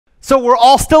So we're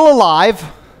all still alive.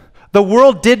 The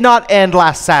world did not end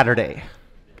last Saturday.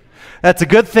 That's a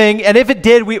good thing. And if it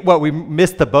did, we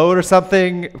missed the boat or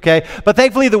something, okay? But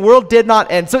thankfully, the world did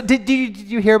not end. So did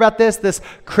you hear about this? This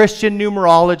Christian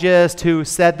numerologist who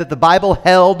said that the Bible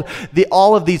held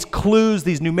all of these clues,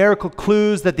 these numerical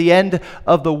clues, that the end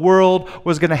of the world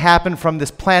was going to happen from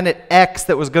this planet X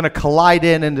that was going to collide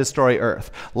in and destroy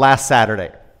Earth last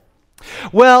Saturday.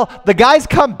 Well, the guy's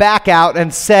come back out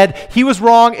and said he was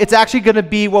wrong. It's actually going to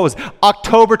be,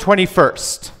 October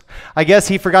 21st. I guess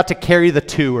he forgot to carry the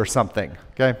 2 or something,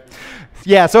 okay?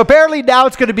 Yeah, so apparently now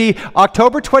it's going to be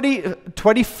October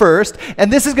 21st,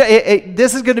 and this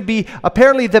is going to be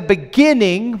apparently the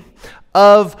beginning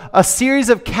of a series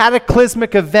of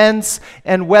cataclysmic events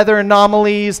and weather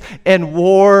anomalies and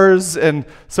wars. And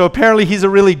so apparently he's a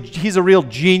real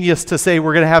genius to say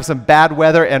we're going to have some bad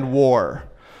weather and war,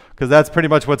 because that's pretty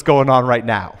much what's going on right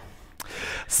now.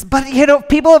 But,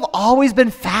 people have always been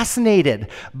fascinated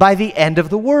by the end of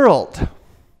the world.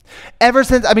 Ever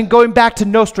since, going back to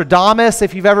Nostradamus,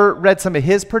 if you've ever read some of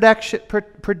his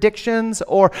predictions,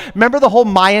 or remember the whole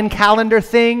Mayan calendar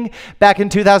thing back in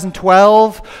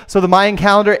 2012? So the Mayan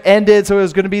calendar ended, so it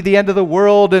was going to be the end of the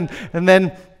world, and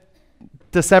then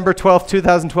December 12th,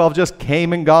 2012 just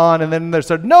came and gone, and then they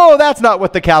said, no, that's not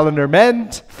what the calendar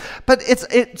meant. But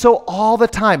so all the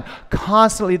time,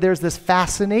 constantly, there's this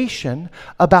fascination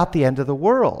about the end of the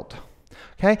world.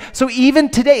 Okay? So even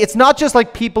today, it's not just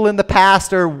like people in the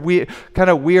past are kind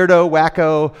of weirdo,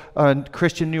 wacko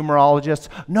Christian numerologists.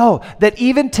 No, that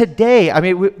even today,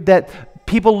 that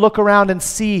people look around and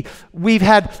see we've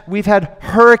had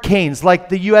hurricanes like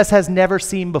the U.S. has never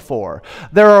seen before.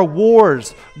 There are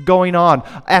wars going on.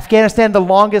 Afghanistan, the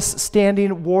longest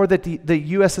standing war that the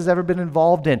U.S. has ever been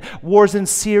involved in. Wars in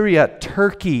Syria,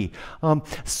 Turkey.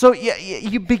 So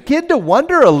you begin to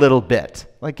wonder a little bit.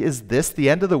 Like, is this the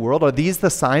end of the world? Are these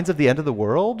the signs of the end of the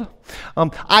world?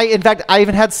 I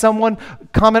even had someone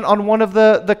comment on one of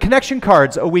the connection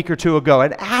cards a week or two ago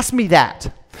and ask me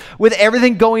that. With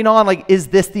everything going on, like, is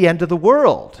this the end of the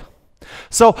world?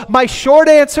 So my short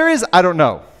answer is, I don't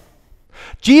know.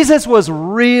 Jesus was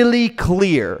really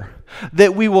clear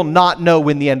that we will not know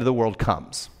when the end of the world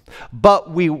comes,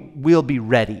 but we will be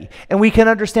ready. And we can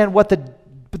understand what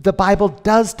the Bible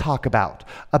does talk about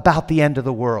the end of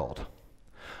the world.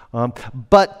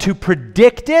 But to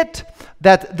predict it,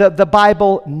 that the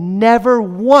Bible never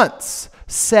once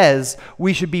says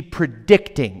we should be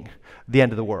predicting the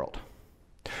end of the world.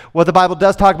 What the Bible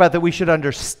does talk about, that we should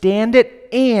understand it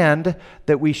and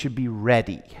that we should be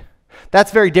ready.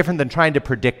 That's very different than trying to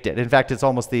predict it. In fact, it's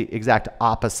almost the exact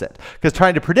opposite. Because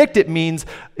trying to predict it means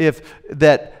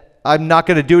that I'm not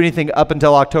going to do anything up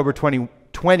until October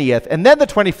 20th, and then the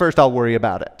 21st I'll worry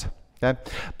about it. Okay?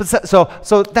 But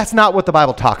so that's not what the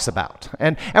Bible talks about.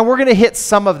 And we're going to hit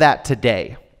some of that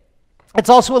today. It's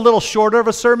also a little shorter of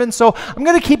a sermon, so I'm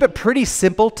going to keep it pretty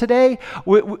simple today.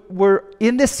 We're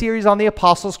in this series on the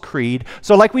Apostles' Creed.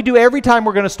 So like we do every time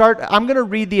we're going to start, I'm going to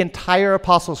read the entire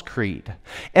Apostles' Creed.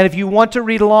 And if you want to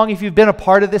read along, if you've been a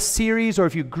part of this series, or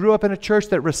if you grew up in a church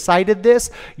that recited this,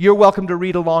 you're welcome to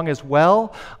read along as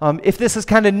well. If this is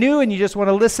kind of new and you just want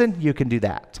to listen, you can do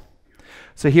that.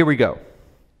 So here we go.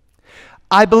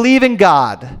 I believe in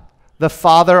God, the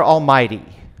Father Almighty,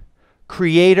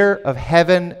 creator of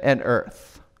heaven and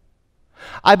earth.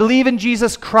 I believe in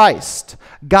Jesus Christ,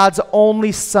 God's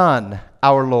only Son,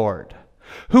 our Lord,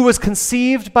 who was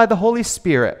conceived by the Holy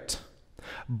Spirit,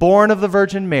 born of the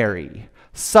Virgin Mary,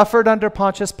 suffered under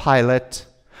Pontius Pilate,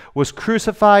 was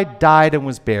crucified, died, and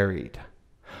was buried.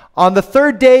 On the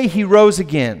third day he rose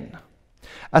again.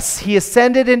 As he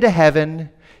ascended into heaven,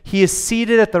 he is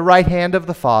seated at the right hand of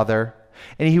the Father,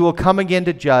 and he will come again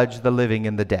to judge the living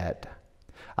and the dead.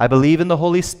 I believe in the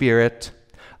Holy Spirit,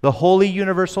 the holy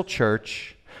universal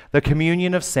church, the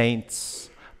communion of saints,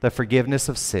 the forgiveness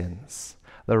of sins,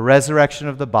 the resurrection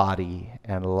of the body,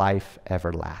 and life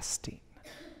everlasting.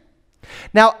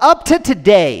 Now, up to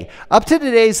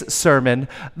today's sermon,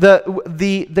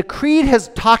 the creed has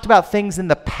talked about things in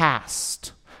the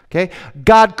past. Okay?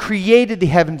 God created the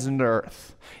heavens and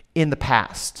earth in the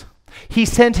past. He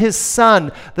sent his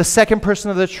Son, the second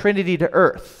person of the Trinity, to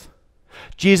earth.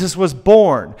 Jesus was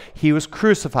born. He was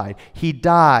crucified. He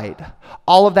died.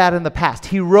 All of that in the past.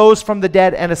 He rose from the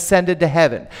dead and ascended to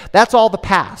heaven. That's all the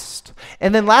past.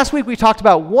 And then last week we talked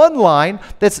about one line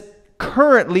that's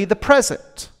currently the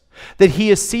present, that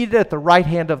he is seated at the right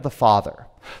hand of the Father.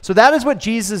 So that is what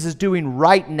Jesus is doing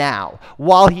right now.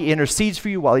 While he intercedes for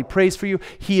you, while he prays for you,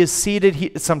 he is seated.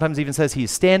 He sometimes even says he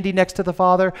is standing next to the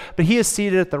Father, but he is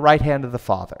seated at the right hand of the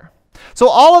Father. So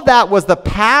all of that was the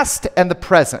past and the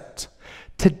present.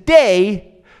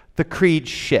 Today, the creed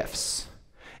shifts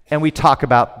and we talk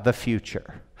about the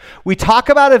future. We talk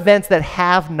about events that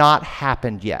have not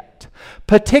happened yet,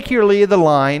 particularly the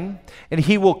line, and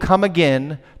he will come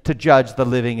again to judge the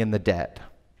living and the dead.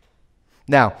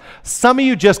 Now, some of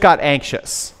you just got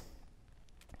anxious.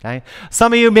 Okay?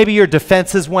 Some of you, maybe your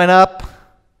defenses went up.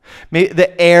 Maybe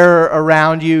the air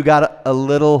around you got a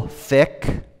little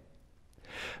thick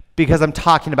because I'm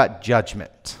talking about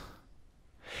judgment.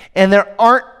 And there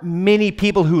aren't many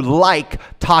people who like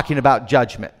talking about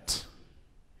judgment.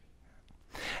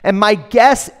 And my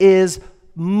guess is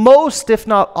most, if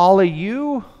not all of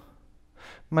you,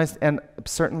 and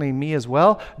certainly me as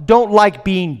well, don't like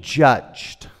being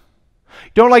judged.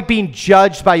 Don't like being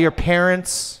judged by your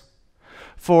parents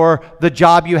for the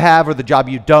job you have or the job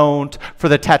you don't, for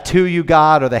the tattoo you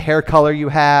got or the hair color you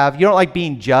have. You don't like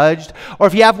being judged. Or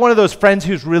if you have one of those friends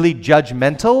who's really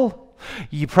judgmental,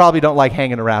 you probably don't like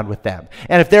hanging around with them.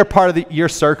 And if they're part of your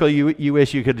circle, you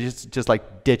wish you could just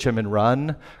like ditch them and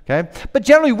run, okay? But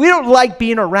generally, we don't like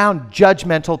being around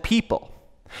judgmental people.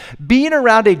 Being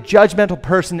around a judgmental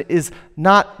person is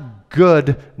not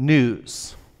good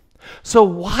news. So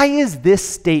why is this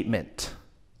statement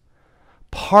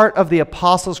part of the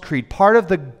Apostles' Creed, part of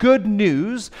the good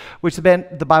news, which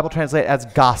the Bible translates as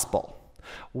gospel?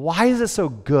 Why is it so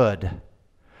good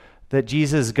that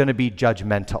Jesus is going to be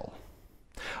judgmental?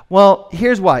 Well,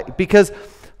 here's why. Because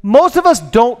most of us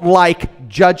don't like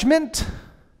judgment,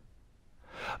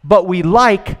 but we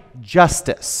like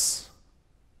justice.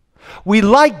 We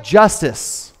like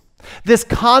justice. This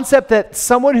concept that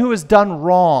someone who has done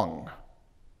wrong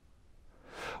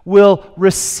will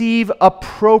receive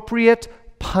appropriate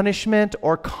punishment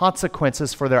or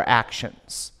consequences for their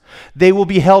actions. They will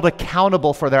be held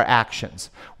accountable for their actions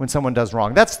when someone does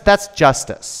wrong. That's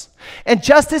justice. And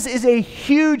justice is a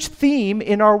huge theme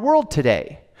in our world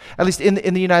today, at least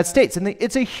in the United States. And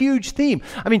it's a huge theme.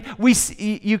 I mean,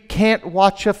 you can't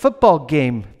watch a football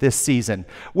game this season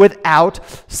without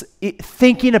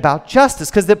thinking about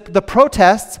justice, because the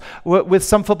protests with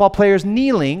some football players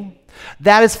kneeling,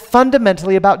 that is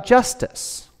fundamentally about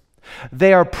justice.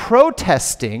 They are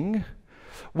protesting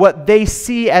what they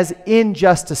see as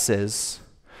injustices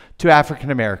to African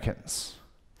Americans.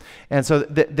 And so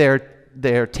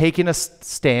they're taking a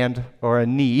stand or a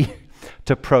knee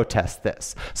to protest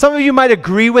this. Some of you might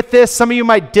agree with this. Some of you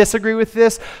might disagree with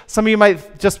this. Some of you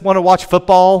might just want to watch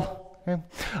football. Okay?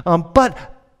 But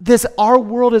our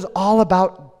world is all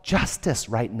about justice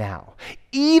right now.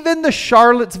 Even the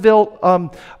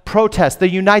Charlottesville protest, the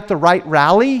Unite the Right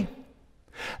rally,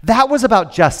 that was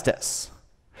about justice.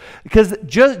 Because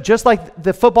just like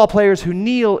the football players who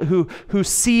kneel, who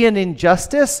see an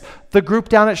injustice, the group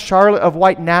down at Charlotte of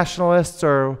white nationalists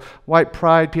or white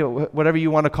pride people, whatever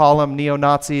you want to call them,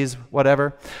 neo-Nazis,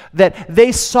 whatever, that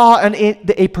they saw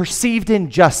a perceived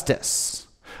injustice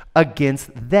against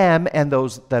them and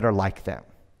those that are like them.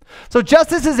 So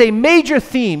justice is a major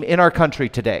theme in our country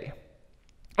today.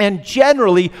 And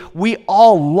generally, we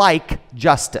all like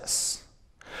justice.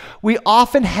 We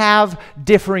often have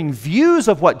differing views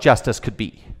of what justice could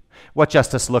be, what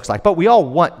justice looks like, but we all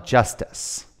want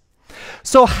justice.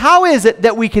 So how is it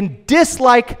that we can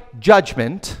dislike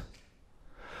judgment,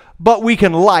 but we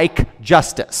can like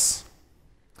justice?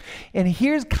 And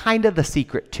here's kind of the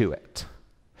secret to it,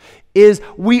 is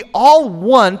we all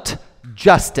want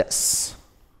justice,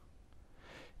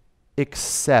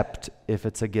 except if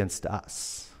it's against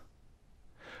us.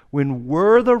 When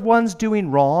we're the ones doing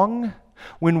wrong,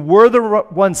 when we're the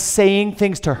ones saying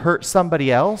things to hurt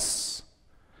somebody else,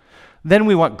 then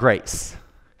we want grace.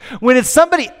 When it's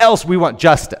somebody else, we want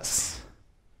justice.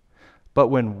 But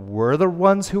when we're the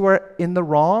ones who are in the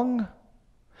wrong,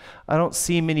 I don't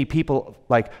see many people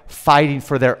like fighting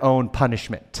for their own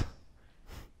punishment.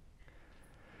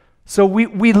 So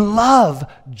we love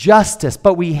justice,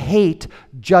 but we hate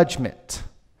judgment.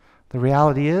 The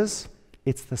reality is,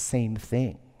 it's the same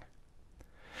thing.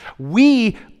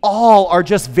 We all are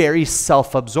just very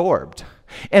self-absorbed,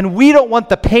 and we don't want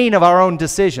the pain of our own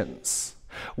decisions.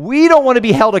 We don't want to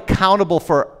be held accountable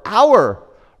for our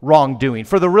wrongdoing,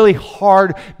 for the really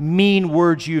hard, mean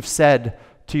words you've said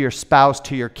to your spouse,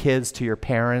 to your kids, to your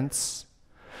parents,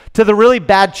 to the really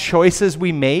bad choices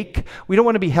we make. We don't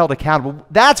want to be held accountable.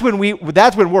 That's when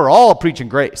we're all preaching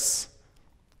grace.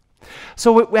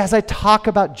 So as I talk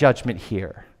about judgment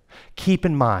here, keep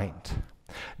in mind,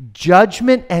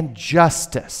 judgment and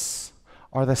justice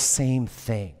are the same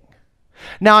thing.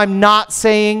 Now, I'm not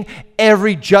saying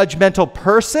every judgmental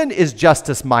person is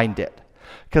justice-minded,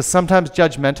 because sometimes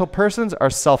judgmental persons are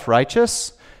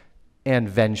self-righteous and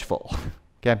vengeful.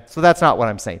 Okay, so that's not what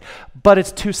I'm saying. But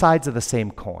it's two sides of the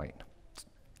same coin.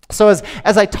 So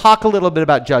as I talk a little bit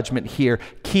about judgment here,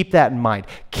 keep that in mind.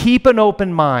 Keep an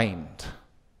open mind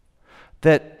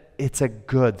that it's a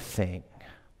good thing.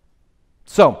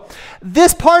 So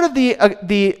this part of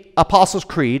the Apostles'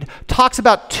 Creed talks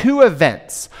about two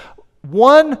events.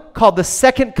 One called the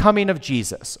second coming of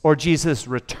Jesus, or Jesus'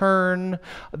 return.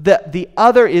 The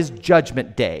other is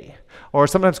Judgment Day, or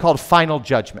sometimes called Final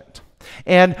Judgment.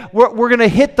 And we're going to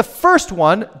hit the first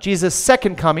one, Jesus'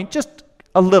 second coming, just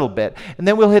a little bit, and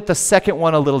then we'll hit the second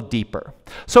one a little deeper.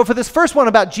 So for this first one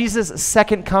about Jesus'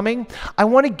 second coming, I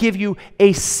want to give you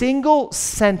a single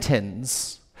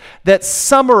sentence that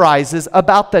summarizes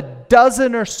about the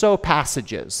dozen or so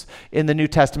passages in the New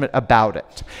Testament about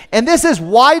it. And this is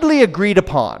widely agreed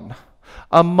upon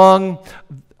among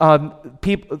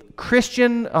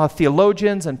Christian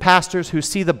theologians and pastors who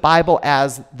see the Bible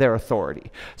as their authority.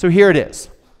 So here it is.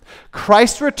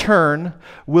 Christ's return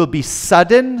will be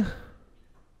sudden,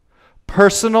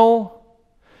 personal,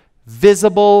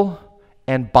 visible,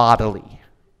 and bodily.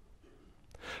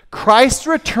 Christ's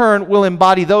return will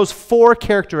embody those four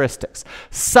characteristics: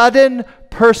 sudden,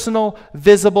 personal,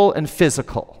 visible, and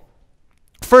physical.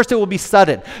 First, it will be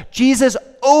sudden. Jesus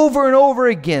over and over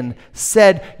again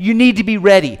said, you need to be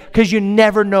ready because you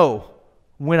never know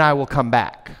when I will come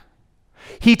back.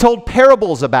 He told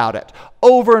parables about it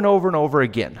over and over and over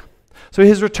again. So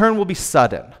his return will be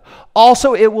sudden.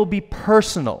 Also, it will be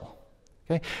personal.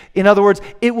 Okay? In other words,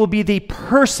 it will be the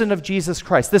person of Jesus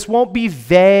Christ. This won't be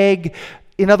vague.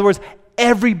 In other words,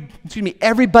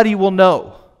 everybody will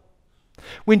know.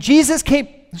 When Jesus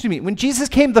came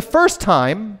the first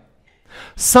time,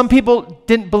 some people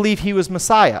didn't believe he was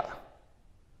Messiah.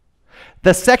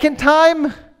 The second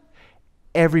time,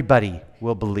 everybody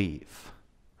will believe.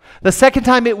 The second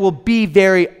time, it will be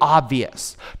very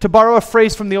obvious. To borrow a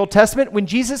phrase from the Old Testament, when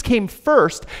Jesus came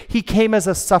first, he came as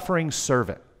a suffering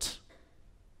servant.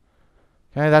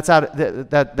 Okay,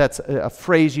 that's a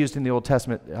phrase used in the Old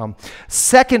Testament.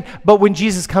 Second, but when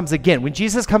Jesus comes again, when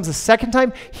Jesus comes a second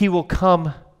time, he will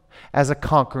come as a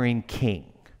conquering king.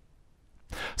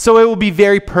 So it will be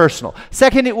very personal.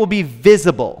 Second, it will be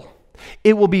visible.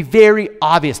 It will be very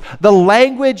obvious. The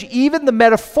language, even the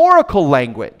metaphorical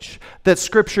language that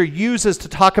Scripture uses to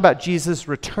talk about Jesus'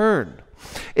 return.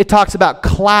 It talks about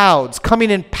clouds coming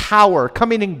in power,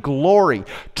 coming in glory,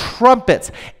 trumpets,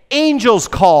 angels'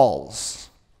 calls.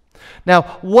 Now,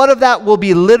 what of that will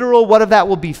be literal? What of that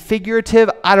will be figurative?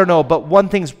 I don't know, but one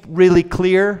thing's really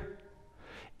clear.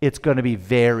 It's going to be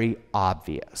very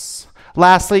obvious.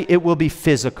 Lastly, it will be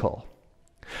physical.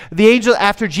 The angel,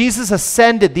 after Jesus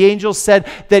ascended, the angel said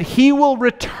that he will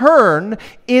return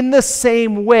in the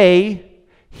same way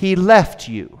he left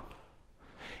you.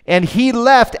 And he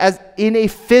left as in a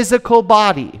physical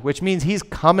body, which means he's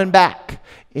coming back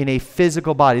in a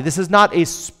physical body. This is not a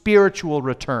spiritual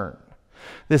return.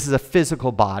 This is a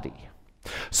physical body.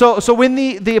 So when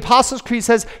the Apostles' Creed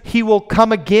says he will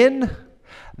come again,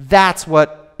 that's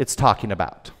what it's talking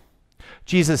about.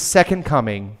 Jesus' second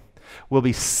coming will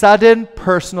be sudden,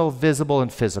 personal, visible,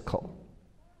 and physical.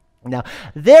 Now,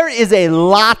 there is a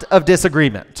lot of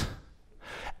disagreement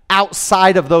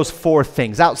outside of those four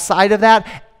things. Outside of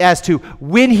that, as to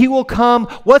when he will come,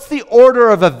 what's the order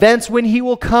of events when he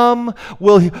will come?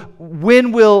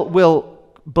 When will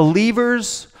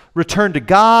believers return to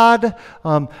God?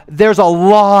 There's a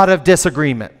lot of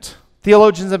disagreement.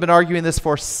 Theologians have been arguing this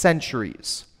for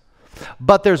centuries.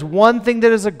 But there's one thing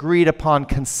that is agreed upon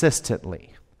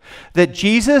consistently, that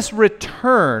Jesus'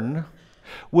 return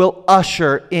will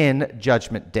usher in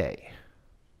Judgment Day.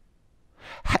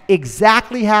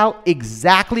 Exactly how,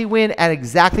 exactly when, and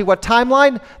exactly what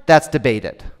timeline, that's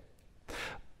debated.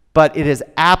 But it is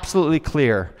absolutely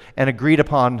clear and agreed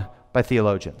upon by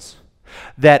theologians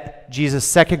that Jesus'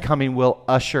 second coming will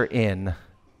usher in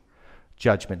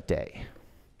Judgment Day.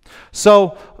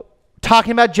 So,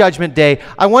 talking about Judgment Day,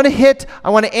 I want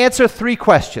to answer three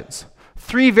questions.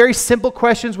 Three very simple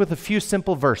questions with a few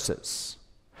simple verses.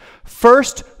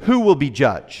 First, who will be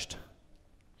judged?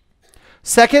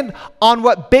 Second, on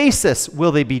what basis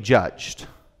will they be judged?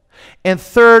 And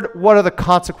third, what are the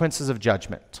consequences of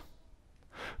judgment?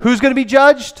 Who's going to be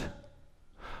judged?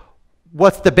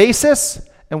 What's the basis?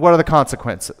 And what are the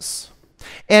consequences?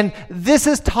 And this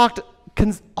is talked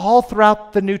all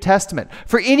throughout the New Testament.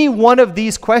 For any one of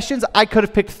these questions, I could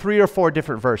have picked 3 or 4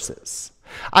 different verses.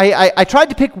 I tried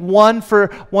to pick one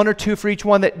or two for each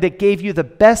one that gave you the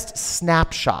best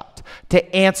snapshot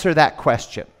to answer that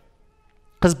question.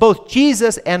 Because both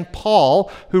Jesus and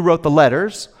Paul, who wrote the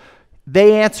letters,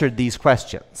 they answered these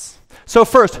questions. So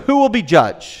first, who will be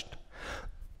judged?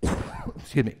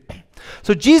 Excuse me.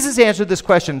 So Jesus answered this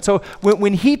question. So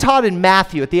when he taught in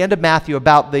Matthew, at the end of Matthew,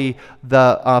 about the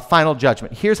final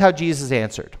judgment, here's how Jesus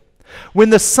answered. When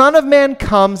the Son of Man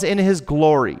comes in his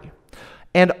glory,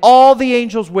 and all the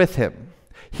angels with him,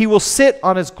 he will sit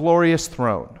on his glorious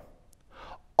throne.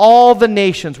 All the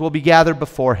nations will be gathered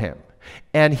before him,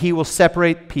 and he will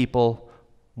separate people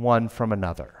one from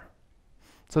another.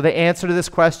 So the answer to this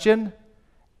question,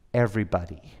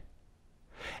 everybody.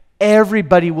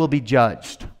 Everybody will be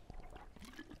judged.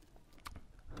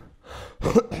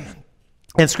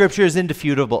 And Scripture is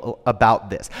indefutable about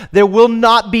this. There will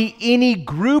not be any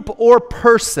group or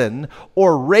person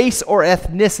or race or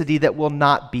ethnicity that will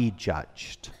not be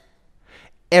judged.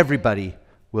 Everybody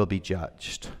will be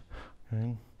judged.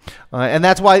 Okay? And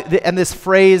that's why, and this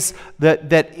phrase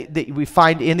that we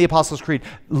find in the Apostles' Creed,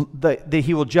 that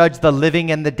he will judge the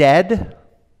living and the dead.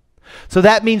 So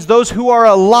that means those who are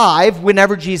alive,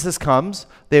 whenever Jesus comes,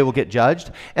 they will get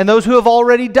judged. And those who have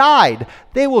already died,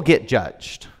 they will get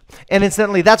judged. And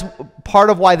incidentally, that's part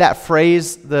of why that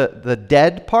phrase, the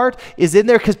dead part, is in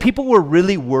there, because people were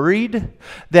really worried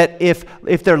that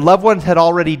if their loved ones had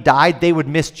already died, they would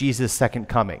miss Jesus' second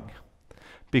coming.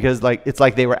 Because it's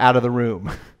like they were out of the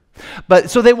room. But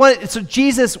so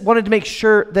Jesus wanted to make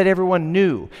sure that everyone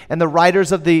knew, and the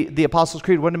writers of the Apostles'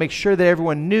 Creed wanted to make sure that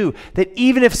everyone knew that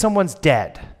even if someone's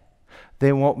dead,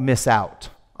 they won't miss out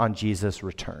on Jesus'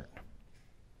 return.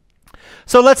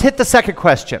 So let's hit the second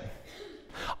question.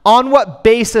 On what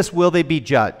basis will they be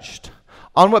judged?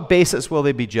 On what basis will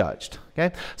they be judged?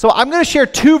 Okay? So I'm going to share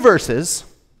two verses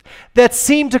that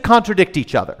seem to contradict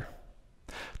each other.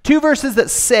 Two verses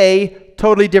that say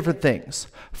totally different things.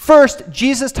 First,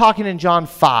 Jesus talking in John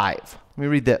 5. Let me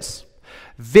read this.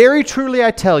 Very truly I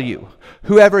tell you,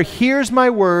 whoever hears my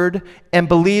word and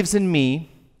believes in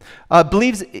me,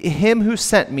 believes him who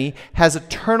sent me, has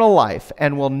eternal life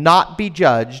and will not be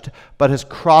judged, but has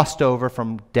crossed over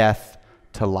from death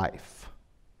to life.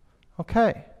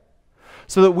 Okay.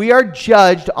 So that we are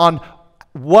judged on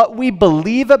what we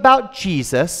believe about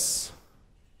Jesus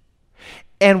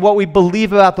and what we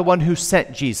believe about the one who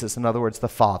sent Jesus, in other words, the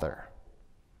Father.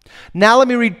 Now let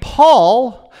me read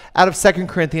Paul out of 2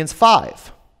 Corinthians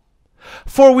 5.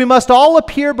 For we must all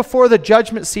appear before the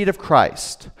judgment seat of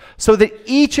Christ, so that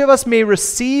each of us may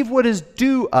receive what is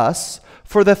due us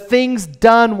for the things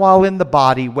done while in the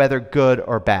body, whether good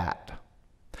or bad.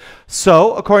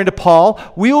 So, according to Paul,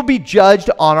 we will be judged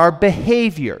on our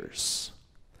behaviors.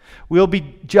 We will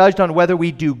be judged on whether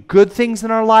we do good things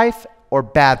in our life or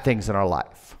bad things in our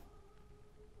life.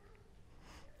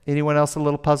 Anyone else a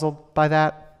little puzzled by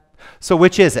that? So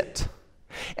which is it?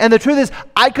 And the truth is,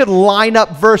 I could line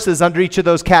up verses under each of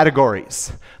those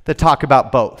categories that talk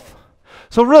about both.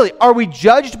 So really, are we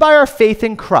judged by our faith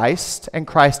in Christ and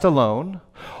Christ alone?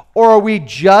 Or are we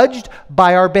judged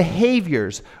by our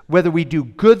behaviors, whether we do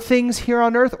good things here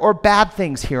on earth or bad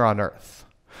things here on earth?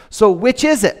 So which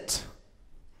is it?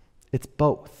 It's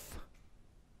both.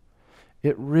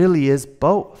 It really is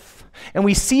both. And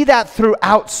we see that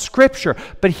throughout Scripture.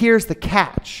 But here's the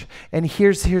catch. And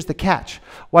here's the catch.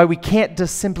 Why we can't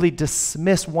just simply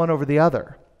dismiss one over the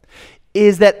other.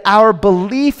 Is that our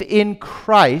belief in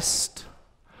Christ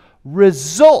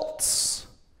results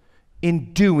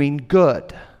in doing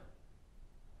good.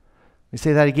 Let me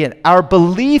say that again. Our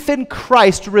belief in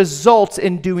Christ results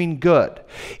in doing good.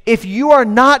 If you are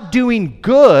not doing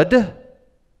good,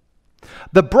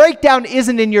 the breakdown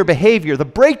isn't in your behavior. The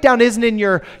breakdown isn't in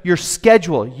your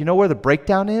schedule. You know where the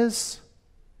breakdown is?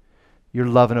 Your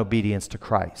love and obedience to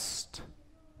Christ.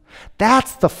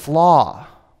 That's the flaw.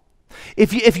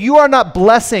 If you are not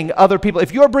blessing other people,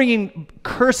 if you are bringing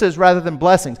curses rather than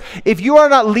blessings, if you are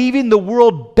not leaving the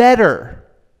world better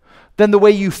than the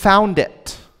way you found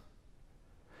it,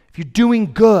 if you're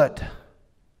doing good,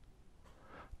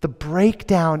 the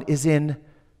breakdown is in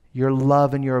your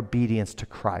love and your obedience to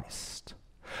Christ.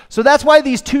 So that's why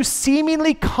these two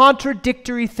seemingly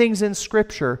contradictory things in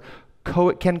Scripture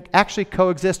can actually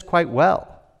coexist quite well.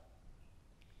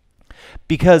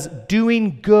 Because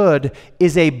doing good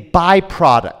is a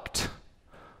byproduct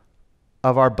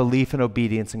of our belief and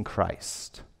obedience in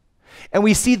Christ. And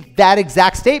we see that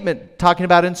exact statement talking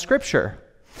about in Scripture.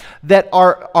 That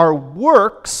our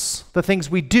works, the things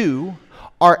we do,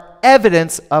 are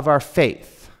evidence of our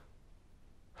faith.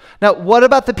 Now, what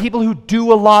about the people who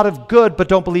do a lot of good but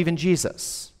don't believe in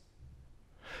Jesus?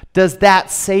 Does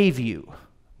that save you?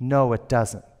 No, it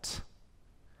doesn't.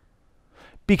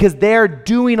 Because they're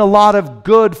doing a lot of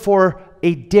good for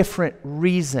a different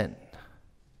reason.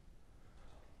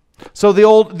 So the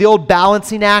old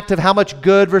balancing act of how much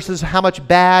good versus how much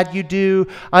bad you do.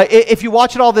 If you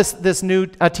watch this new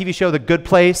TV show, The Good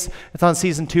Place, it's on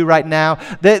season 2 right now.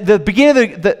 The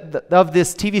beginning of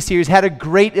this TV series had a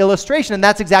great illustration, and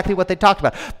that's exactly what they talked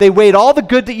about. They weighed all the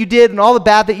good that you did and all the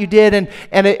bad that you did, and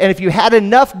if you had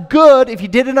enough good, if you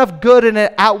did enough good and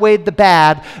it outweighed the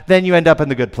bad, then you end up in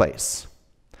the good place.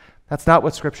 That's not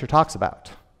what Scripture talks about.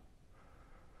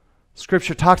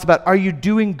 Scripture talks about, are you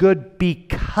doing good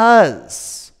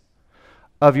because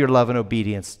of your love and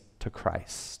obedience to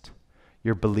Christ,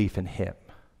 your belief in Him?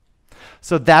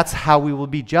 So that's how we will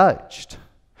be judged.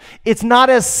 It's not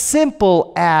as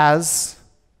simple as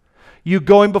you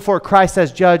going before Christ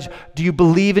as judge. Do you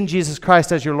believe in Jesus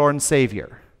Christ as your Lord and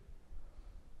Savior?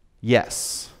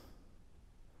 Yes.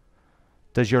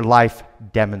 Does your life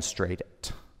demonstrate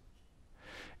it?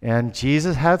 And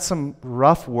Jesus had some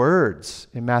rough words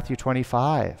in Matthew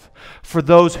 25 for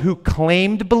those who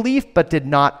claimed belief but did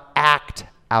not act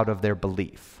out of their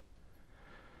belief.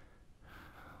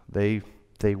 They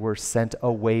were sent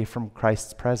away from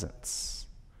Christ's presence.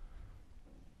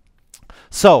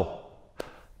 So,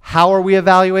 how are we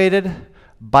evaluated?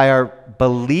 By our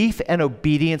belief and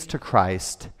obedience to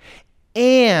Christ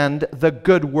and the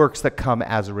good works that come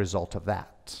as a result of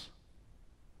that.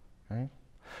 Right?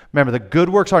 Remember, the good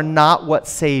works are not what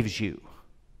saves you,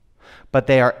 but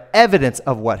they are evidence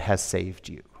of what has saved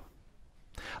you.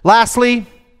 Lastly,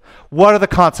 what are the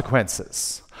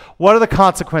consequences? What are the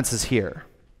consequences here?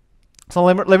 So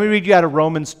let me read you out of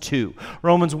Romans 2.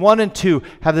 Romans 1 and 2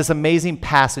 have this amazing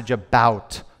passage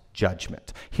about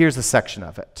judgment. Here's a section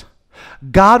of it.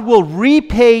 God will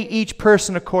repay each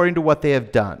person according to what they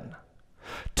have done.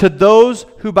 To those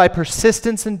who by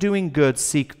persistence in doing good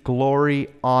seek glory,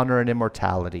 honor, and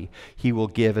immortality, He will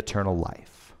give eternal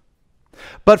life.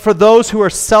 But for those who are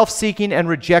self-seeking and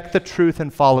reject the truth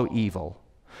and follow evil,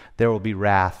 there will be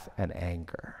wrath and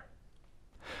anger.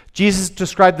 Jesus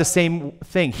described the same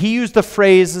thing. He used the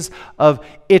phrases of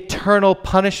eternal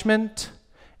punishment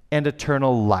and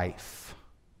eternal life.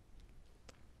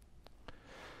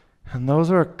 And those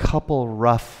are a couple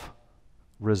rough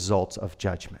results of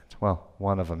judgment. Well,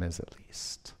 one of them is at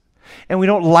least. And we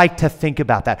don't like to think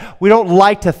about that. We don't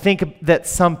like to think that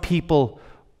some people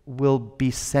will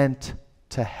be sent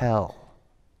to hell,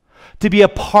 to be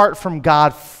apart from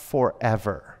God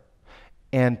forever,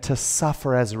 and to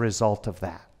suffer as a result of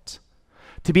that,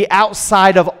 to be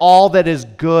outside of all that is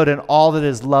good and all that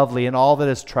is lovely and all that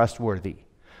is trustworthy,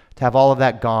 to have all of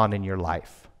that gone in your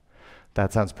life.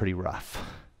 That sounds pretty rough.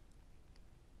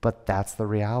 But that's the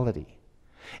reality.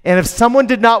 And if someone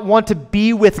did not want to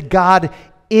be with God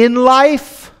in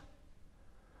life,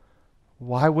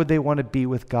 why would they want to be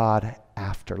with God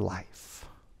after life?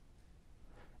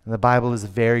 And the Bible is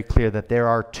very clear that there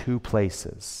are two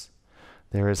places.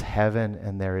 There is heaven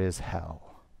and there is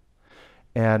hell.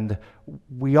 And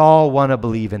we all want to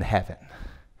believe in heaven.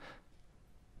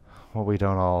 Well, we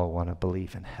don't all want to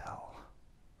believe in hell,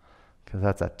 because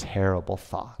that's a terrible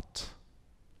thought.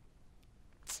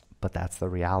 But that's the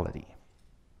reality.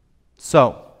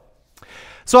 So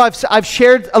I've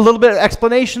shared a little bit of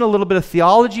explanation, a little bit of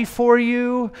theology for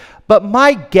you, but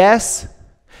my guess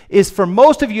is for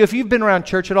most of you, if you've been around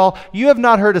church at all, you have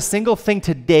not heard a single thing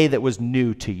today that was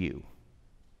new to you.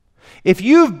 If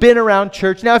you've been around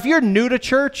church, now if you're new to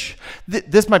church,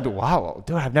 this might be, wow,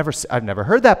 dude, I've never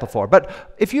heard that before.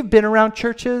 But if you've been around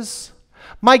churches,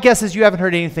 my guess is you haven't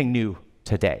heard anything new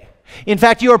today. In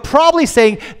fact, you are probably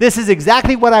saying, this is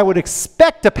exactly what I would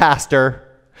expect a pastor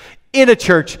in a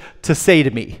church to say to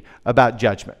me about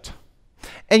judgment.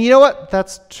 And you know what?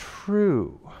 That's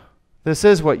true. This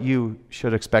is what you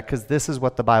should expect, because this is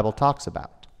what the Bible talks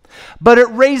about. But it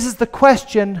raises the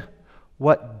question,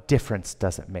 what difference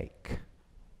does it make?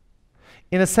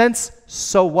 In a sense,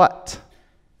 so what?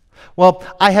 Well,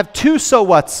 I have two so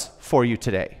whats for you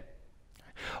today.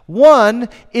 One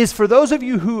is for those of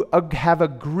you who have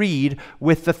agreed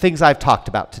with the things I've talked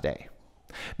about today.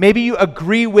 Maybe you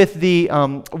agree with the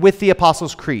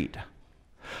Apostles' Creed.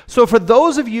 So for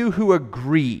those of you who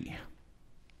agree,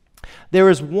 there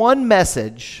is one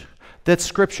message that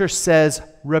Scripture says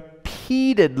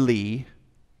repeatedly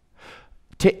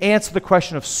to answer the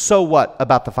question of so what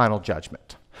about the final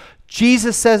judgment.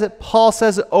 Jesus says it, Paul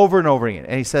says it over and over again,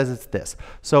 and he says it's this.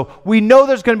 So we know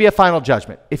there's going to be a final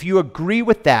judgment. If you agree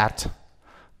with that,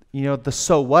 the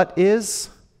so what is,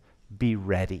 be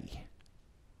ready.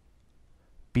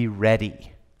 Be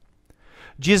ready.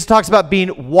 Jesus talks about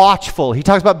being watchful. He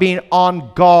talks about being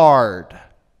on guard.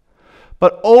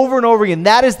 But over and over again,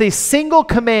 that is the single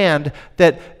command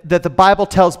that the Bible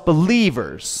tells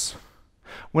believers.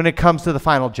 when it comes to the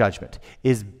final judgment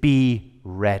is be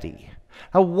ready.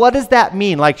 Now, what does that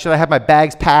mean? Like, should I have my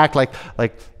bags packed? Like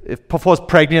if Paul's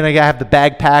pregnant, I gotta have the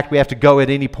bag packed. We have to go at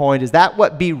any point. Is that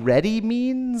what be ready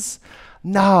means?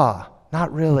 Nah,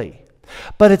 not really.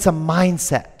 But it's a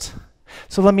mindset.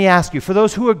 So let me ask you, for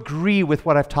those who agree with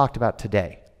what I've talked about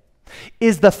today,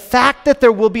 is the fact that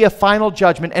there will be a final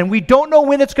judgment and we don't know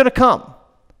when it's going to come,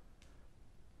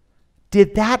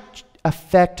 did that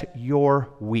affect your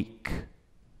week?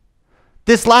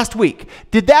 This last week,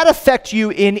 did that affect you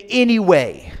in any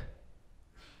way?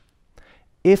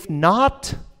 If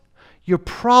not, you're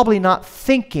probably not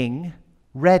thinking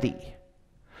ready.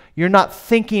 You're not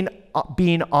thinking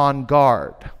being on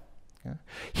guard.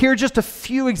 Here are just a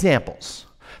few examples.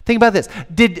 Think about this.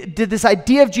 Did this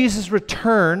idea of Jesus'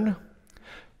 return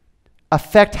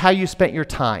affect how you spent your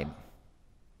time?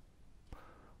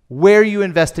 Where you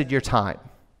invested your time?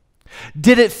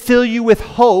 Did it fill you with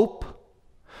hope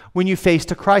when you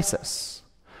faced a crisis?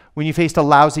 When you faced a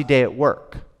lousy day at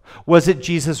work? Was it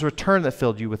Jesus' return that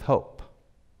filled you with hope?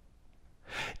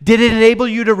 Did it enable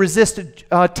you to resist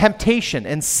temptation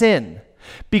and sin?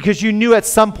 Because you knew at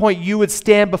some point you would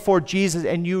stand before Jesus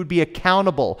and you would be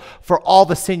accountable for all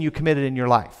the sin you committed in your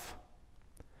life.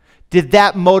 Did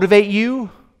that motivate you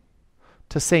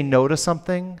to say no to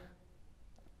something?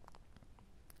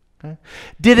 Okay.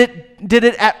 Did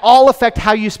it at all affect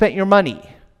how you spent your money?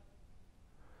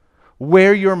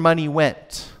 Where your money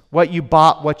went? What you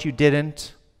bought, what you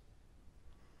didn't?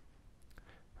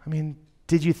 I mean,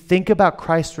 did you think about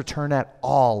Christ's return at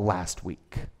all last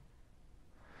week?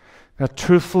 Now,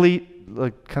 truthfully,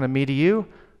 like kind of me to you,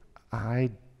 I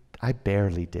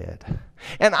barely did.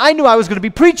 And I knew I was going to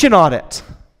be preaching on it.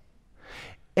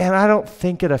 And I don't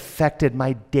think it affected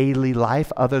my daily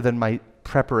life other than my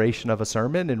preparation of a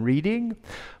sermon and reading.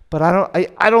 But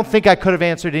I don't think I could have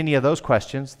answered any of those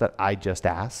questions that I just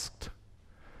asked.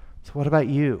 So what about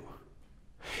you?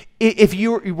 If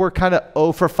you were kind of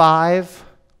 0 for 5,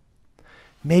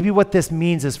 maybe what this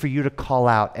means is for you to call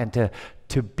out and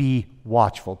to be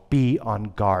watchful, be on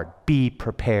guard, be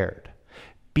prepared,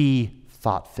 be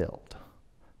thought-filled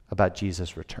about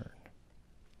Jesus' return.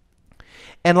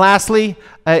 And lastly,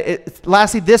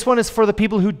 this one is for the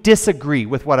people who disagree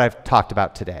with what I've talked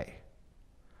about today.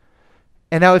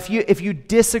 And now if you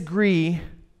disagree,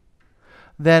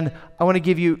 then I want to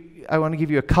give you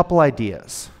a couple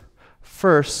ideas.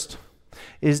 First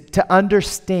is to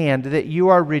understand that you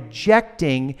are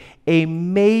rejecting a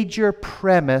major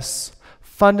premise,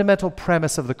 fundamental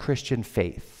premise of the Christian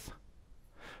faith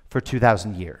for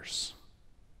 2,000 years.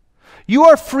 You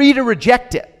are free to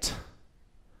reject it,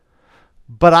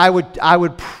 but I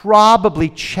would probably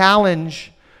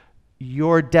challenge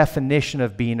your definition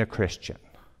of being a Christian.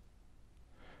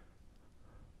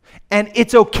 And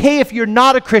it's okay if you're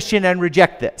not a Christian and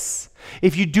reject this,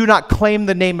 if you do not claim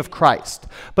the name of Christ.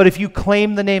 But if you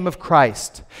claim the name of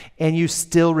Christ and you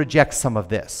still reject some of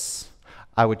this,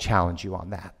 I would challenge you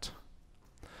on that.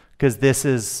 Because this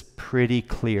is pretty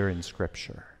clear in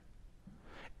Scripture.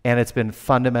 And it's been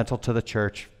fundamental to the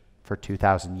church for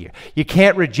 2,000 years. You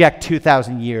can't reject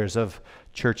 2,000 years of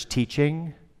church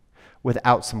teaching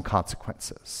without some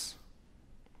consequences.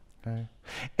 Okay?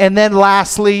 And then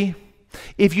lastly,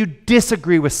 if you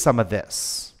disagree with some of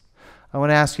this, I want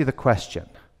to ask you the question.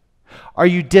 Are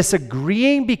you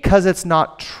disagreeing because it's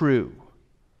not true?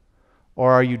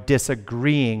 Or are you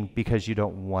disagreeing because you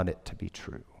don't want it to be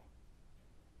true?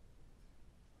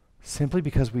 Simply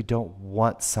because we don't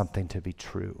want something to be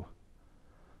true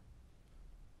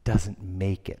doesn't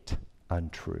make it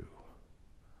untrue.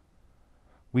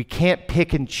 We can't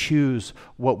pick and choose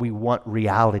what we want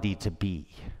reality to be.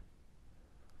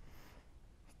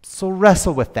 So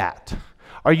wrestle with that.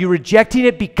 Are you rejecting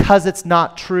it because it's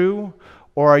not true,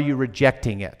 or are you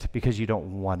rejecting it because you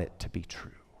don't want it to be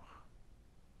true?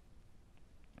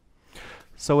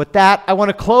 So with that, I want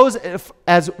to close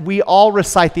as we all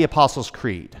recite the Apostles'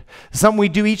 Creed. Something we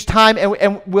do each time,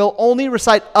 and we'll only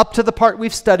recite up to the part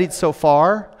we've studied so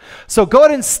far. So go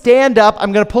ahead and stand up.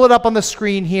 I'm going to pull it up on the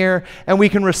screen here, and we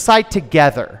can recite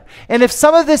together. And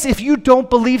if you don't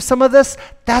believe some of this,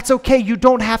 that's okay. You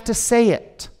don't have to say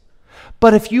it.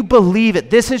 But if you believe it,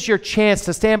 this is your chance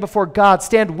to stand before God,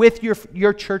 stand with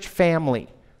your church family,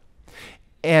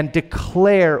 and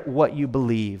declare what you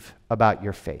believe about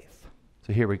your faith.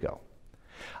 So here we go.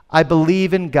 I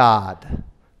believe in God,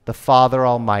 the Father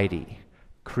Almighty,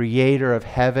 creator of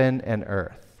heaven and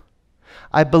earth.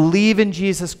 I believe in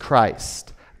Jesus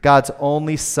Christ, God's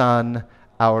only Son,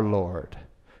 our Lord,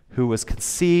 who was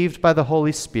conceived by the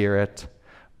Holy Spirit,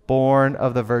 born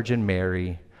of the Virgin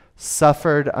Mary,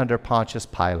 suffered under Pontius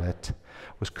Pilate,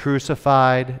 was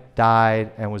crucified,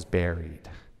 died, and was buried.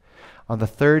 On the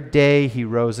third day he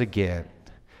rose again.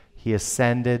 He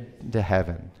ascended to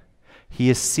heaven. He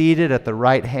is seated at the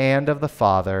right hand of the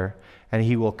Father, and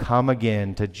he will come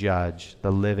again to judge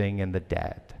the living and the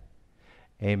dead.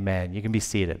 Amen. You can be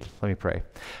seated. Let me pray.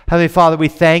 Heavenly Father, we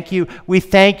thank you. We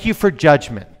thank you for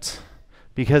judgment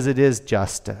because it is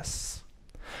justice.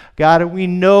 God, we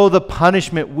know the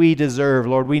punishment we deserve,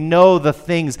 Lord. We know the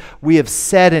things we have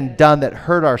said and done that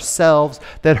hurt ourselves,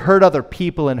 that hurt other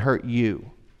people, and hurt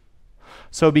you.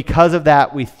 So because of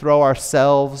that, we throw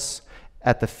ourselves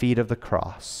at the feet of the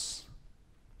cross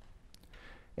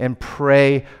and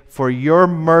pray for your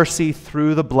mercy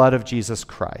through the blood of Jesus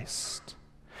Christ.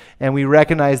 And we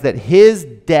recognize that his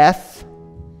death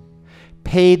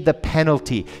paid the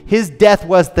penalty. His death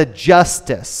was the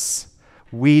justice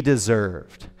we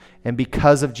deserved. And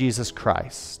because of Jesus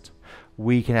Christ,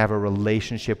 we can have a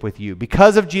relationship with you.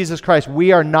 Because of Jesus Christ,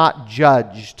 we are not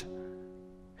judged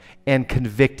and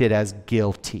convicted as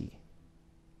guilty.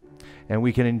 And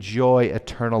we can enjoy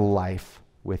eternal life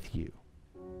with you.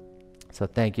 So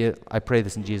thank you. I pray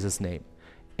this in Jesus' name.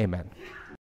 Amen.